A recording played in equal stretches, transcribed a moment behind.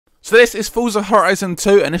So this is Forza Horizon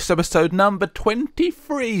 2 and this is episode number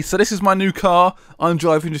 23. So this is my new car. I'm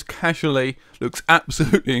driving just casually. Looks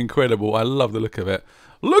absolutely incredible. I love the look of it.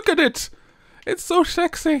 Look at it. It's so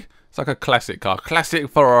sexy. It's like a classic car. Classic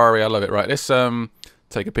Ferrari. I love it. Right, let's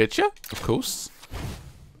take a picture, of course.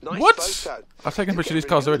 Nice What? photo. I've taken a picture of these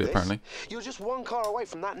cars already, apparently. You're just one car away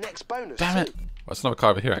from that next bonus. Damn it. Well, that's another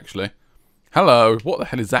car over here, actually. Hello. What the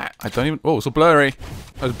hell is that? I don't even... Oh, it's all blurry.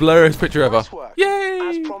 That's the blurriest picture ever. Nice work. Yay!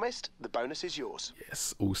 As promised, the bonus is yours.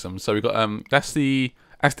 Yes, awesome. So we got that's the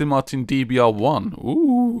Aston Martin DBR1.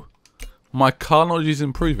 Ooh, my car knowledge is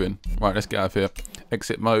improving. Right, let's get out of here.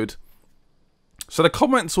 Exit mode. So the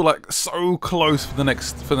comments were like so close for the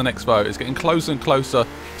next vote. It's getting closer and closer.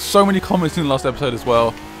 So many comments in the last episode as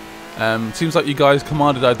well. Seems like you guys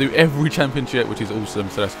commanded I do every championship, which is awesome.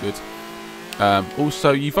 So that's good.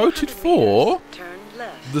 Also, you voted for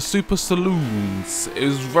the Super Saloons. It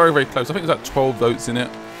was very, very close. I think there's like 12 votes in it.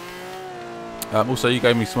 Also, you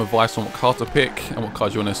gave me some advice on what car to pick and what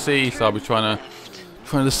cars you want to see. So I'll be trying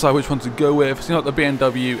to decide which one to go with. It seems like the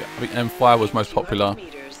BMW, I think M5 was most popular,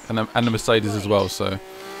 and the Mercedes as well. So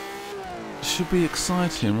it should be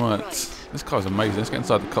exciting, right? This car's amazing. Let's get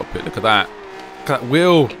inside the cockpit. Look at that. Look at that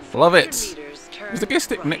wheel. Love it. Is the gear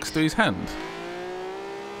stick next to his hand?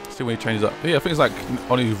 Let's see when he changes up. Yeah, I think it's like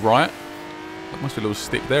on his right. That must be a little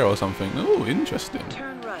stick there or something. Oh, interesting.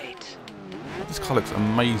 Turn right. This car looks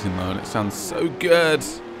amazing though, and it sounds so good.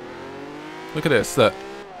 Look at this. Look.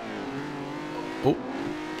 Oh,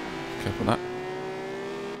 careful with that.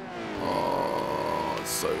 Oh, it's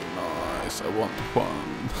so nice. I want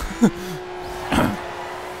one.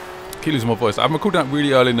 Keep losing my voice. I'm recording that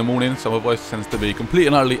really early in the morning, so my voice tends to be completely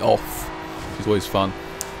and utterly off, which is always fun.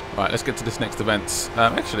 Right, let's get to this next event.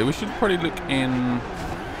 Actually, we should probably look in.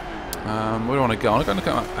 Where do I want to go? I'm going to look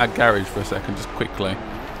at our garage for a second, just quickly.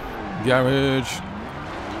 Garage,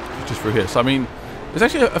 just through here. So I mean, there's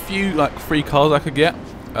actually a few like free cars I could get.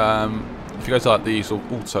 If you guys like the sort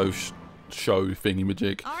of auto show thingy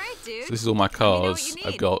majig. All right, dude. So this is all my cars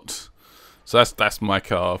I've got. So that's my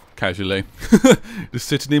car, casually, just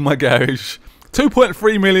sitting in my garage.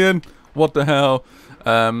 2.3 million. What the hell?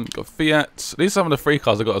 Got Fiat. These are some of the free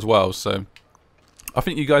cars I got as well. So I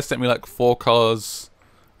think you guys sent me like 4 cars,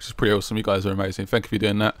 which is pretty awesome. You guys are amazing. Thank you for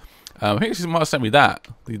doing that. I think you might have sent me that,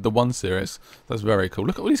 the 1 Series. That's very cool.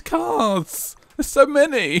 Look at all these cars. There's so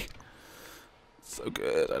many. So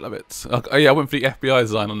good. I love it. Oh yeah, I went for the FBI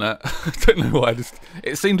design on that. I don't know why.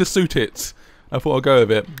 It seemed to suit it. I thought I'd go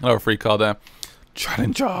with it. Another free car there.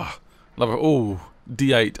 Challenger. Love it. Oh,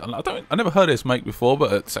 D8. I never heard of this make before,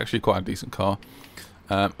 but it's actually quite a decent car.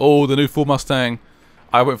 Oh, the new Ford Mustang.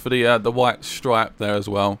 I went for the white stripe there as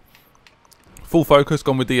well. Full focus.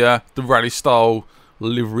 Gone with the rally style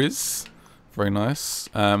liveries. Very nice.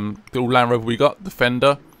 The little Land Rover we got.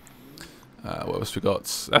 Defender. What else we got?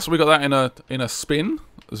 That's we got that in a spin.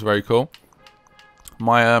 It was very cool.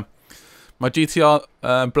 My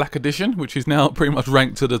GTR Black Edition, which is now pretty much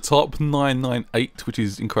ranked to the top, 998, which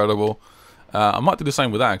is incredible. I might do the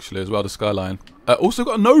same with that actually as well. The Skyline. Also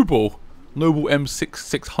got a Noble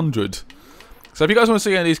M600. So if you guys want to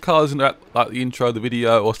see any of these cars in that, like the intro of the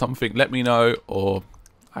video or something, let me know, or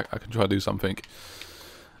I can try to do something.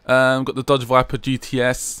 Got the Dodge Viper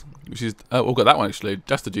GTS, which is we've got that one actually.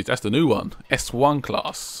 That's the GTS, that's the new one, S1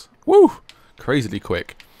 class. Woo, crazily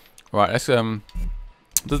quick. Right, let's go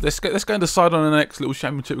and decide on the next little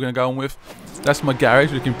championship we're gonna go on with. That's my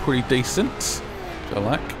garage, looking pretty decent, which I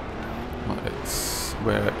like. Right,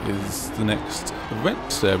 where is the next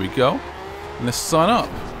event? There we go. And let's sign up.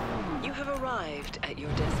 You have arrived at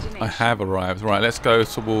your destination. I have arrived. Right, let's go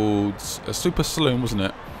towards a Super Saloon, wasn't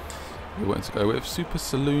it? We wanted to go with Super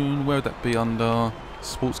Saloon. Where would that be under?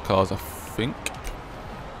 Sports cars, I think.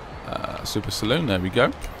 Super Saloon. There we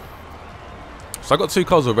go. So I got 2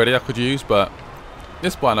 cars already I could use, but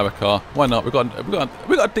let's buy another car. Why not? We got a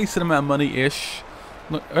decent amount of money-ish.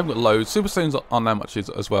 I haven't got loads. Super Saloons aren't that much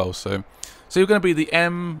as well. So you're going to be the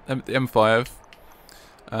M5.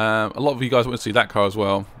 A lot of you guys want to see that car as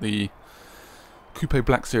well. The Coupe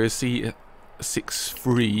Black Series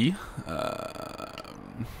C63.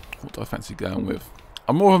 What do I fancy going with?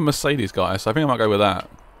 I'm more of a Mercedes guy, so I think I might go with that.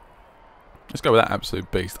 Let's go with that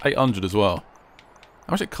absolute beast. 800 as well.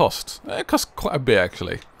 How much it costs? It costs quite a bit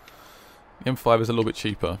actually. The M5 is a little bit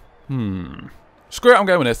cheaper. Screw it, I'm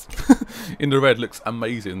going with this. In the red looks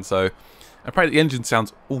amazing. So apparently the engine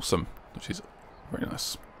sounds awesome, which is very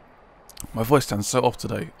nice. My voice sounds so off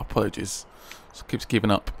today. Apologies. Just keeps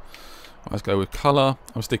giving up. Let's go with colour.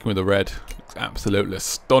 I'm sticking with the red. It's absolutely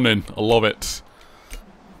stunning. I love it.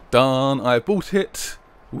 Done. I bought it.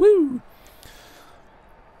 Woo!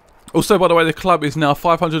 Also, by the way, the club is now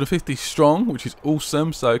 550 strong, which is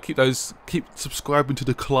awesome. So keep subscribing to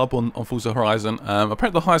the club on Forza Horizon.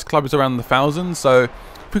 Apparently the highest club is around the 1,000. So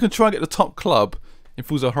if we can try and get the top club in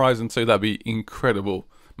Forza Horizon 2, that'd be incredible.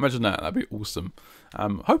 Imagine that. That'd be awesome.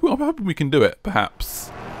 I'm hoping we can do it. Perhaps.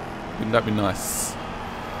 That'd be nice.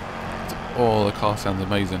 Oh, the car sounds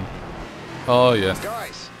amazing. Oh yeah.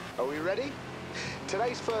 Guys, are we ready?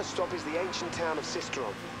 Today's first stop is the ancient town of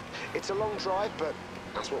Sisteron. It's a long drive, but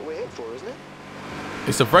that's what we're here for, isn't it?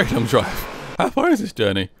 It's a very long drive. How far is this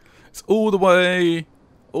journey? It's all the way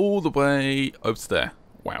over there.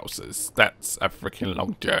 Wowzers, that's a freaking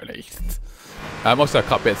long journey. Also, I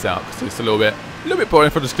cut bits out because it's a little bit boring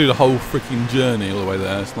if I just do the whole freaking journey all the way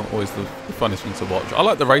there. It's not always the funnest thing to watch. I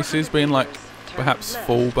like the races being like perhaps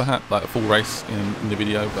like a full race in the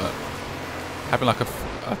video, but having like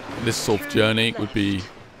this sort of journey would be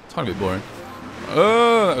a tiny bit boring.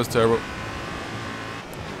 Oh, that was terrible.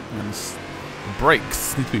 And the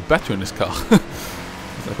brakes need to be better in this car.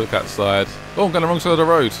 Let's look outside. Oh, I'm going the wrong side of the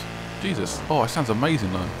road. Jesus. Oh, it sounds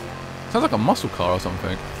amazing though. Sounds like a muscle car or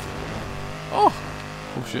something. Oh,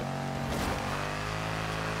 bullshit.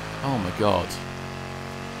 Oh my god.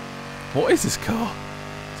 What is this car?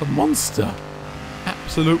 It's a monster.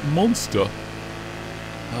 Absolute monster.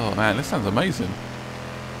 Oh man, this sounds amazing.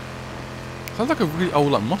 Sounds like a really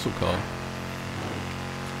old like muscle car.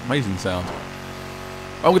 Amazing sound.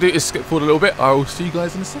 All I'm going to do is skip forward a little bit. I will see you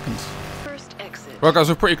guys in a second. First exit. Right guys,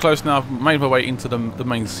 we're pretty close now. I've made my way into the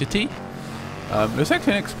main city. There's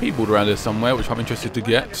actually an XP board around here somewhere, which I'm interested to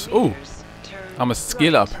get. Oh, I'm a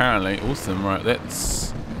skiller apparently. Awesome. Right,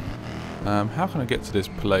 let's... how can I get to this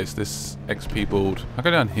place, this XP board? I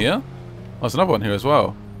go down here? Oh, there's another one here as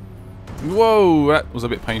well. Whoa, that was a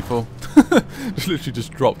bit painful. Just literally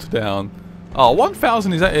just dropped down. Oh,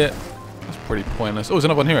 1,000, is that it? That's pretty pointless. Oh, there's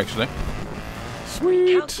another one here actually.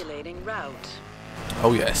 Sweet. Calculating route.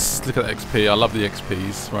 Oh yes, look at that XP. I love the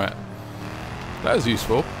XPs. Right, that was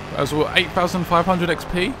useful. That was what, 8,500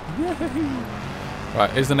 XP. Yay. Right,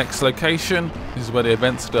 here's the next location. This is where the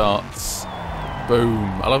event starts.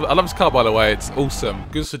 Boom. I love this car, by the way. It's awesome.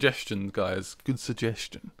 Good suggestion, guys. Good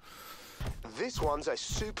suggestion. This one's a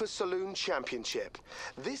Super Saloon Championship.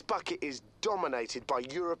 This bucket is dominated by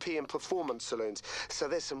European performance saloons, so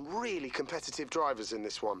there's some really competitive drivers in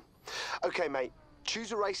this one. Okay, mate,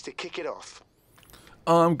 choose a race to kick it off.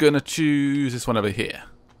 I'm gonna choose this one over here.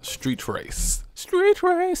 Street race. Street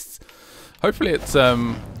race. Hopefully it's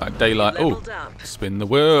like daylight. Oh, spin the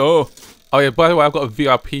wheel. Oh yeah, by the way, I've got a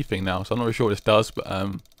VIP thing now, so I'm not really sure what this does, but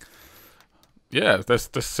yeah,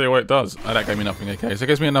 let's see what it does. Oh, that gave me nothing. Okay, so it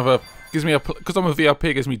gives me another, because I'm a VIP,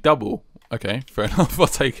 it gives me double. Okay, fair enough. I'll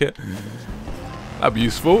take it. That'd be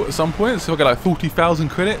useful at some point. So I get like 40,000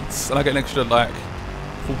 credits, and I get an extra like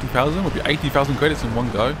 40,000. Would be 80,000 credits in one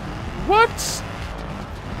go. What?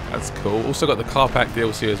 That's cool. Also got the car pack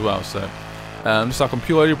DLC as well. So just I can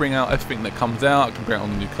purely bring out everything that comes out. I can bring out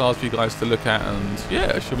all the new cars for you guys to look at, and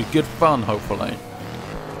yeah, it should be good fun. Hopefully.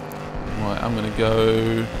 Right, I'm gonna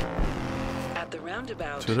go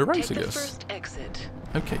to the race, I guess.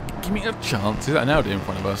 Okay, give me a chance. Is that an Audi in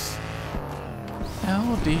front of us?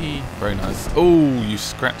 Audi. Very nice. Oh, you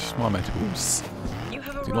scratched my metals.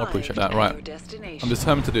 Do not appreciate that. Right. I'm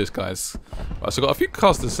determined to do this, guys. Right, so I've got a few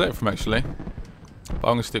cars to select from, actually. But I'm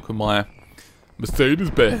going to stick with my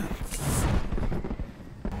Mercedes-Benz.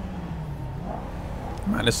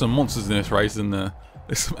 Man, there's some monsters in this race, isn't there?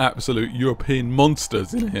 There's some absolute European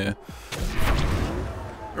monsters in here.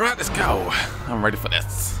 Right, let's go. I'm ready for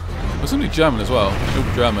this. There's something German as well.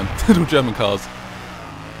 All German. All German cars.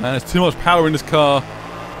 Man, there's too much power in this car.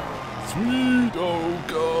 Sweet. Oh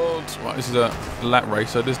god. Right, this is a lap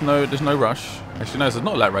race, so there's no rush. Actually, no, it's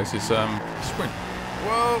not a lap race. It's sprint.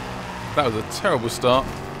 Whoa. That was a terrible start.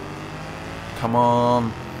 Come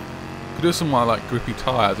on. Could do some more like grippy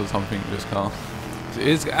tyres or something with this car.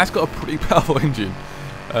 It's got a pretty powerful engine.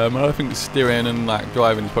 I don't think the steering and like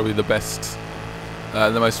driving is probably the best.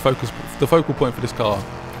 The focal point for this car.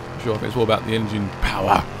 I'm sure I think it's all about the engine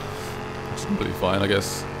power. Which is completely fine, I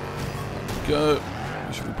guess. There we go.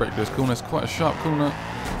 Should we break this corner? It's quite a sharp corner.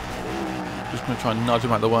 Just going to try and nudge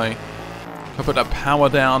him out of the way. I put that power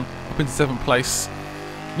down up into 7th place.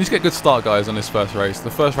 You need to get a good start, guys, on this first race.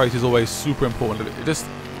 The first race is always super important. It just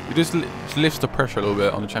lifts the pressure a little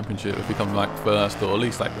bit on the championship if we come like first or at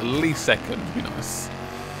least second. Would be nice.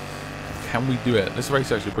 Can we do it? This race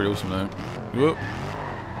is actually pretty awesome though. Whoop.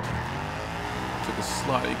 Took a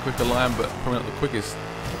slightly quicker line, but probably not the quickest.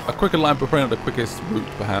 A quicker line, but probably not the quickest route,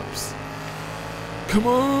 perhaps. Come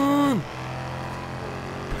on!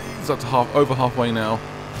 Please, up to over halfway now.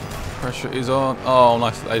 Pressure is on. Oh,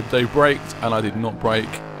 nice. They braked, and I did not brake.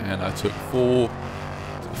 and I took full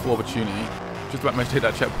opportunity. Just about managed to hit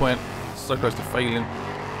that checkpoint. So close to failing.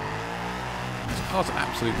 This car's an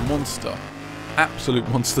absolute monster. Absolute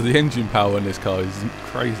monster. The engine power in this car is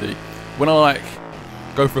crazy. When I like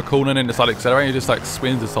go for a corner and then decide to accelerate, it just like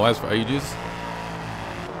spins the tires for ages.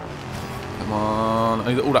 Come on.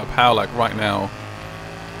 I need all that power like right now.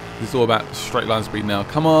 This is all about straight line speed now.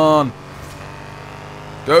 Come on.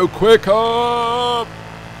 Go quicker.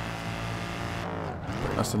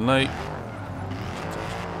 Nice and late.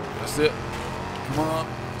 That's it. Come on.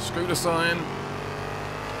 Screw the sign.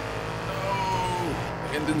 No.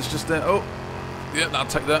 The engine's just there. Oh. Yeah, I'll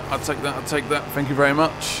take that. I'll take that. I'll take that. Thank you very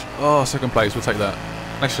much. Oh, second place. We'll take that.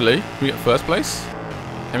 Actually, can we get first place?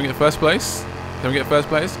 Can we get first place? Can we get first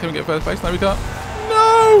place? Can we get first place? No, we can't.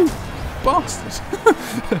 No! Bastard.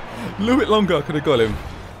 A little bit longer. I could have got him.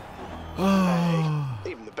 Oh.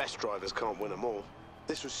 Hey, even the best drivers can't win them all.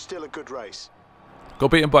 This was still a good race.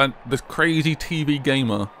 Got beaten by this crazy TV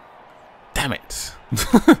gamer. Damn it.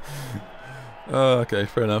 Okay,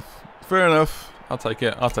 fair enough. Fair enough. I'll take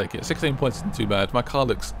it. I'll take it. 16 points isn't too bad. My car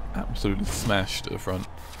looks absolutely smashed at the front.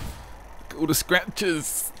 Look at all the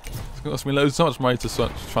scratches. It's cost me loads, so much money to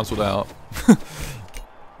transfer that out.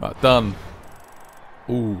 Right, done.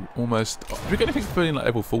 Ooh, almost. Have we got anything for like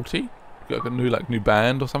level 40? Got a new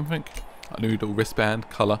band or something? A new little wristband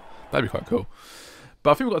colour. That'd be quite cool.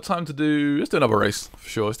 But I think we've got time to do. Let's do another race for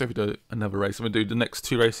sure. Let's definitely do another race. I'm gonna do the next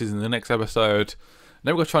 2 races in the next episode.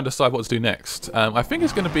 Then we're gonna try and decide what to do next. I think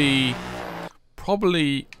it's gonna be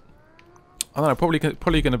probably. I don't know.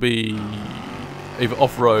 Probably gonna be either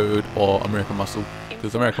off-road or American Muscle,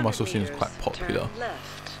 because American Muscle seems quite popular.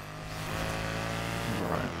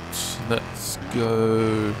 Right. Let's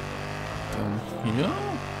go down here.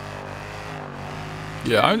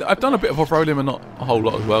 Yeah, I've done a bit of off-roading, but not a whole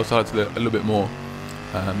lot as well, so I had to do a little bit more.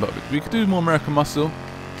 But we could do more American Muscle.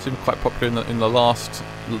 Seemed quite popular in the last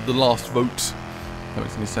vote. If that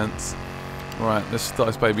makes any sense. Right, let's start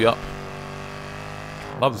this baby up.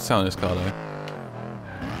 Love the sound of this car though.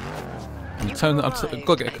 I've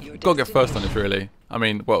got to get first on this really. I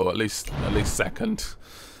mean, well, at least second.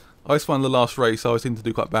 I always find the last race I always seem to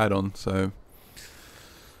do quite bad on. So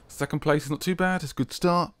second place is not too bad. It's a good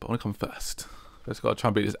start, but I want to come first. First, got to try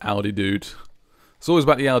and beat this Audi dude. It's always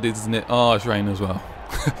about the Audis, isn't it? Oh, it's rain as well.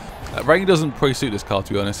 Rain doesn't probably suit this car,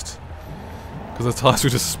 to be honest, because the tyres were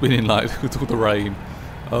just spinning like with all the rain.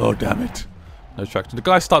 Oh, damn it. No traction. The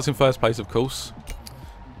guy starts in first place, of course.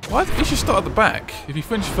 Why? He should start at the back. If he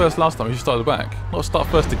finished first last time, he should start at the back. Not start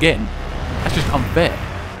first again. That's just unfair.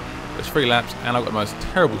 It's 3 laps, and I've got the most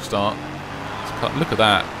terrible start. Look at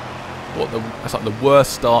that. That's like the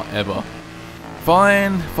worst start ever.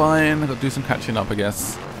 Fine. I've got to do some catching up, I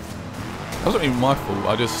guess. That wasn't even my fault.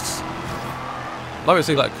 I just love it.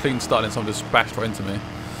 See, like clean start and someone just bashed right into me.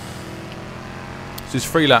 So it's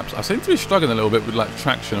 3 laps. I seem to be struggling a little bit with like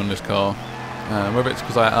traction on this car. Whether it's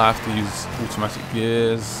because I have to use automatic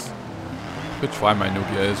gears. Could try manual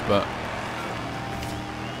gears, but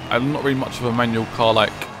I'm not really much of a manual car.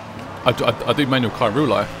 Like I do manual car in real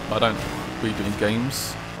life, but I don't really do in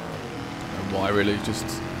games. I don't know why really? Just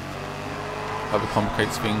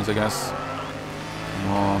overcomplicates things, I guess.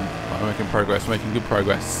 Come on, right, we're making progress. We're making good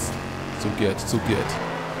progress. It's all good. It's all good.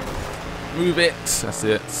 Move it. That's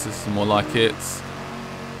it. This is more like it.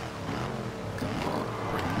 Come on,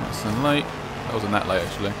 break nice and late. That wasn't that late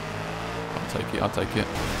actually. I'll take it. I'll take it.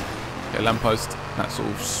 Okay, lamppost. That sort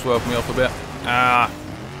of swerved me off a bit. Ah,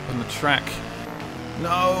 on the track.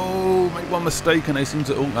 No, make one mistake and they seem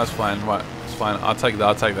to. Oh, that's fine. Right, it's fine. I'll take that.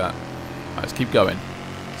 I'll take that. Right, let's keep going.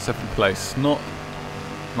 7th place. Not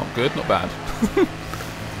good. Not bad.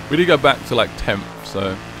 We did go back to like 10th,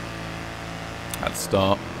 so let's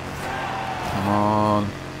start. Come on,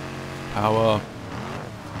 power.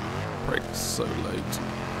 Brakes so late.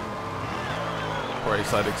 Brake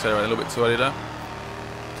side accelerate a little bit too early there.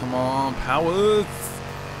 Come on, powers.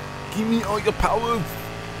 Give me all your powers.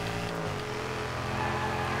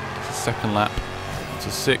 It's a 2nd lap. It's a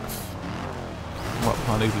 6th. I'm up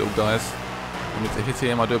behind these little guys. I need to hit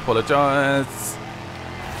him. I do apologise.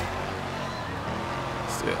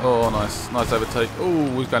 Oh, nice overtake. Oh,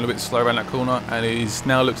 he's going a bit slow around that corner, and he's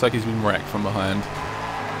now looks like he's been wrecked from behind.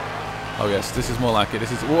 Oh yes, this is more like it.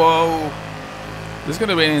 This is whoa. This is going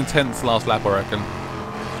to be an intense last lap, I reckon.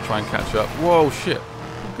 To try and catch up. Whoa, shit.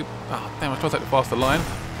 Oh, damn! I was trying to take the faster line.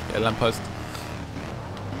 Yeah, lamppost.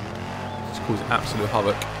 Just causing absolute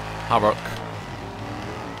havoc.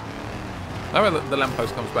 I know the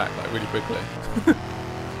lamppost comes back like really quickly.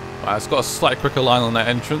 Right, it's got a slightly quicker line on that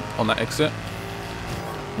exit.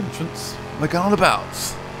 Entrance. We're going on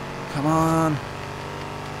about. Come on.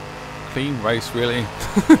 clean race, really.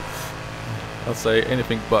 I'll say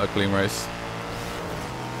anything but a clean race.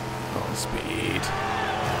 Oh, speed.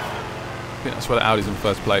 I think that's why the Audi's in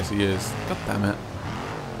first place. He is. God damn it.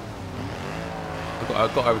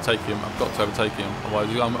 I've got to overtake him. I've got to overtake him. Otherwise,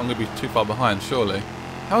 I'm going to be too far behind, surely.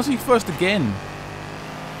 How's he first again?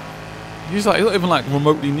 He's not even like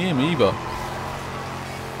remotely near me either.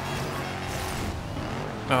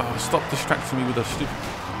 Oh, stop distracting me with the stupid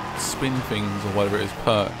spin things or whatever it is,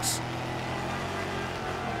 perks.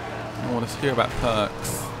 I don't want to hear about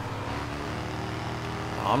perks.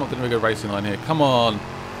 Oh, I'm not going to go racing line here. Come on.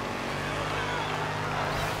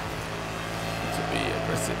 To be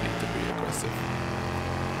aggressive, need to be aggressive.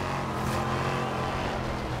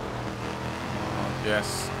 Oh,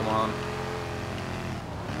 yes, come on.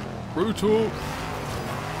 Brutal.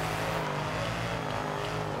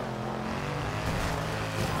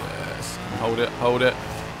 Yes, hold it, hold it.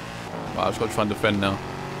 Right, I've just got to try and defend now.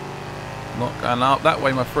 Not going out that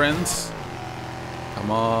way, my friends.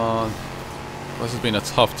 Come on. This has been a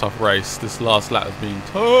tough race. This last lap has been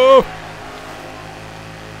tough.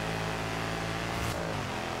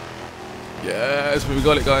 Yes, we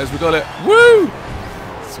got it, guys. We got it. Woo!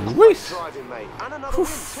 Sweet.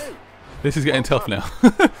 This is getting tough now.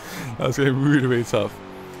 That's getting really tough.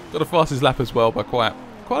 Got the fastest lap as well by quite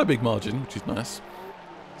a big margin, which is nice.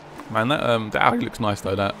 Man, that Audi looks nice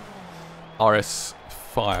though. That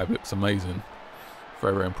RS5 looks amazing.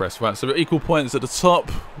 Very impressed. Right, so we're equal points at the top.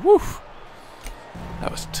 Woo!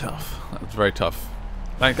 That was tough. That was very tough.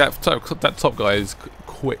 Like that top guy is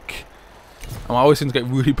quick. And I always seem to get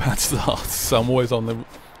really bad starts, so I'm always on the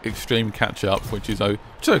extreme catch up, which is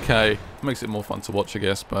okay. Makes it more fun to watch, I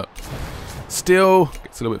guess, but still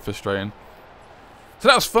gets a little bit frustrating. So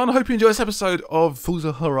that was fun. I hope you enjoyed this episode of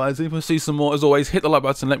Forza Horizon. If you want to see some more, as always, hit the like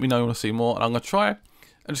button, let me know you want to see more, and I'm going to try and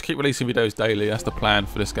just keep releasing videos daily. That's the plan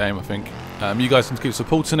for this game, I think. You guys can keep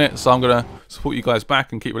supporting it, so I'm going to support you guys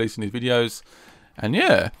back and keep releasing these videos. And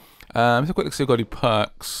yeah, let's have a quick look see if we've got any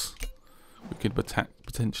perks we could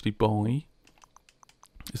potentially buy.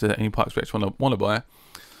 Is there any perks we actually want to buy?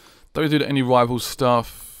 Don't we do any rival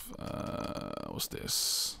stuff? What's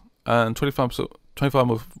this? And 25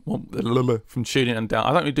 from tuning and down.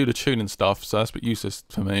 I don't really do the tuning stuff, so that's a bit useless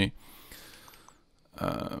for me.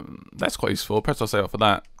 That's quite useful. Perhaps I'll save up for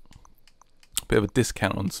that. Bit of a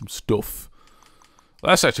discount on some stuff.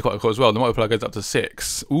 Well, that's actually quite cool as well. The multiplier goes up to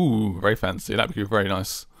 6. Ooh, very fancy. That'd be very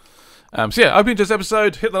nice. So yeah, I hope you enjoyed this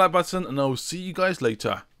episode. Hit the like button, and I'll see you guys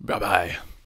later. Bye bye.